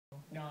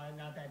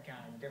not that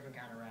kind, different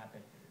kind of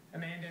wrapping.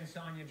 Amanda and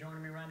Sonja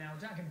joining me right now.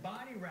 We're talking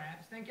body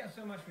wraps. Thank y'all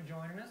so much for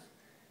joining us.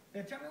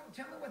 Now, tell me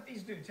what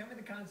these do. Tell me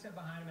the concept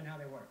behind them and how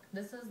they work.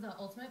 This is the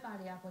ultimate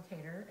body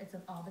applicator. It's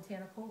an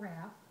all-botanical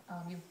wrap.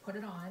 You put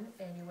it on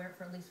and you wear it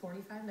for at least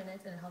 45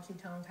 minutes, and it helps you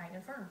tone, tighten,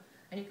 and firm.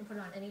 And you can put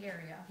it on any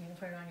area. You can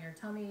put it on your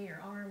tummy, your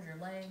arms, your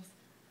legs.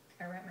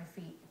 I wrap my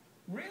feet.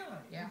 Really?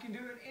 Yeah. You can do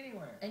it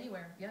anywhere?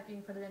 Anywhere. Yep, you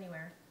can put it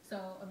anywhere.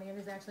 So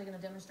Amanda's actually going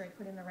to demonstrate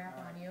putting the wrap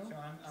on you. So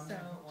I'm going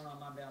to put one on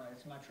my belly.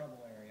 It's my trouble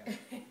area.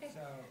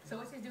 So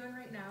what she's doing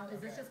right now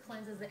is this just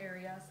cleanses the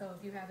area. So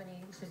if you have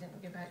any, she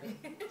didn't get back.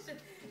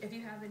 If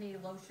you have any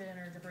lotion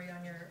or debris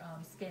on your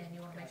skin,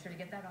 you want to make sure to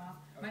get that off.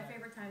 My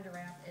favorite time to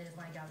wrap is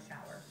when I get out of the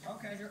shower.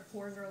 Okay. Your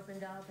pores are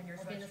opened up and your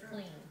skin is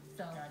clean.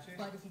 So,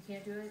 but if you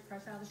can't do it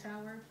fresh out of the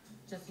shower,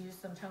 just use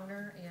some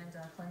toner and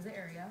cleanse the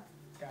area.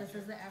 This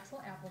is the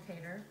actual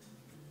applicator.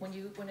 Now,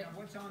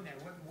 what's on there?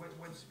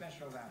 What's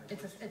special about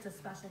it? It's a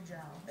special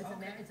gel. It's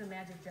a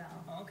magic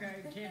gel.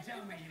 Okay, you can't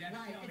tell me. You have to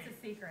tell me. It's a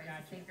secret. Gotcha.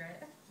 It's a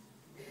secret.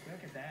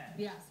 Look at that.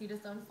 Yes, you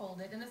just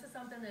unfold it, and this is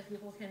something that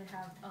people can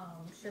have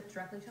shipped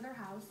directly to their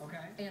house.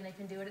 Okay. And they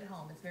can do it at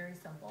home. It's very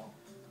simple.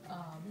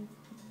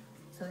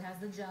 So it has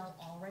the gel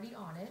already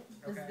on it.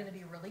 This is going to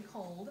be really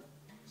cold.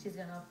 She's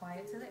going to apply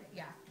it to the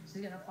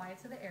She's going to apply it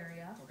to the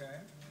area.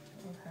 Okay.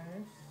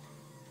 Okay.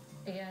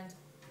 And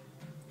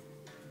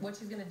what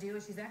she's going to do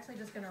is she's actually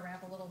just going to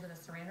wrap a little bit of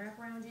saran wrap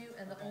around you,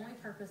 and the only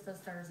purpose this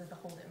serves is to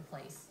hold it in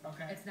place.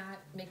 Okay. It's not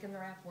making the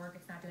wrap work.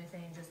 It's not doing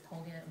anything, just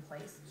holding it in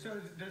place.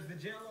 So does the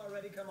gel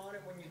already come on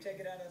it when you take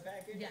it out of the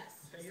package?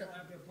 Yes. So you don't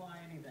have to apply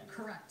anything?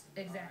 Correct.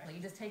 Exactly.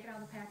 You just take it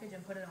out of the package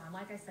and put it on.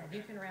 Like I said,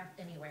 you can wrap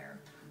anywhere.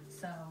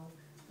 So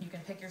you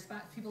can pick your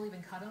spots. People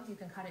even cut them. You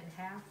can cut it in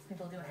half.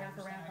 People do a half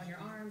a wrap on your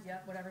arms.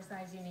 Yep, whatever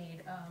size you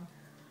need.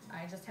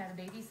 I just had a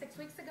baby 6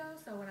 weeks ago,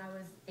 so when I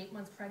was 8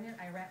 months pregnant,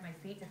 I wrapped my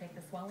feet to take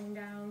the swelling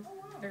down. Oh,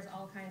 wow. There's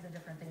all kinds of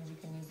different things you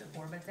can use it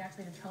for, but it's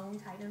actually to tone,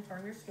 tighten, and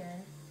firm your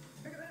skin.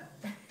 Look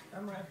at that.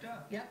 I'm wrapped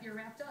up. Yep, you're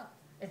wrapped up.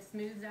 It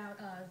smooths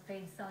out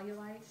fade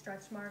cellulite,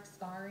 stretch marks,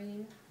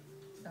 scarring.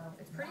 So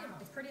it's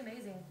pretty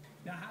amazing.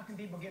 Now, how can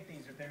people get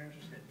these if they're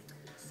interested?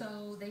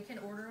 So they can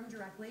order them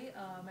directly.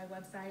 My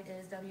website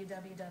is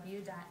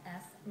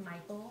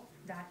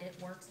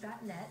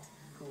www.smichael.itworks.net.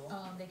 Cool.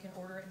 They can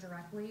order it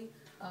directly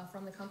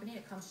from the company.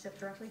 It comes shipped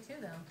directly to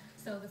them.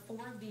 So the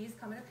 4 of these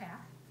come in a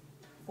pack,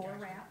 4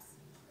 wraps.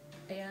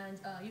 And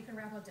you can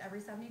wrap up to every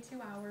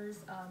 72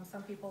 hours.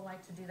 Some people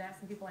like to do that.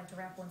 Some people like to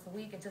wrap once a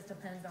week. It just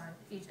depends on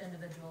each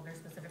individual, their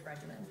specific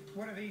regimen.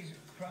 What are these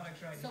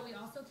products right here? So we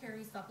also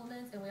carry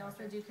supplements, and we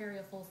also do carry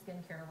a full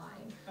skincare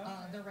line.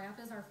 The wrap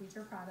is our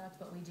feature product,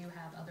 but we do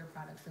have other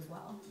products as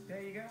well.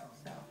 There you go.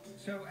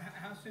 So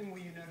how soon will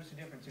you notice a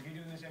difference if you're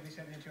doing this every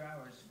 72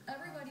 hours?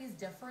 Everybody's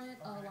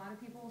different. A lot of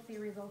people see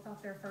results off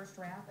their first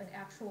wrap. An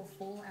actual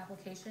full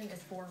application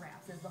is 4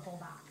 wraps, is the whole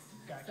box.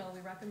 Gotcha. So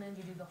we recommend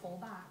you do the whole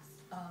box.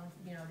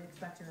 To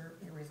expect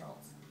your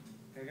results.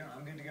 There you go.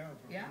 I'm good to go.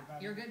 Yeah,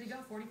 you're good to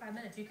go. 45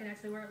 minutes. You can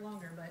actually wear it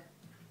longer, but...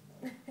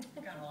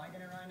 I'm kind of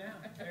liking it right now.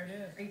 There it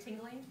is. Are you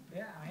tingling?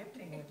 Yeah, I am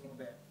tingling a little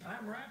bit.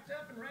 I'm wrapped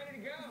up and ready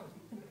to go.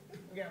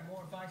 We got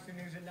more Fox 2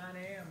 News at 9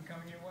 a.m.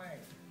 coming your way.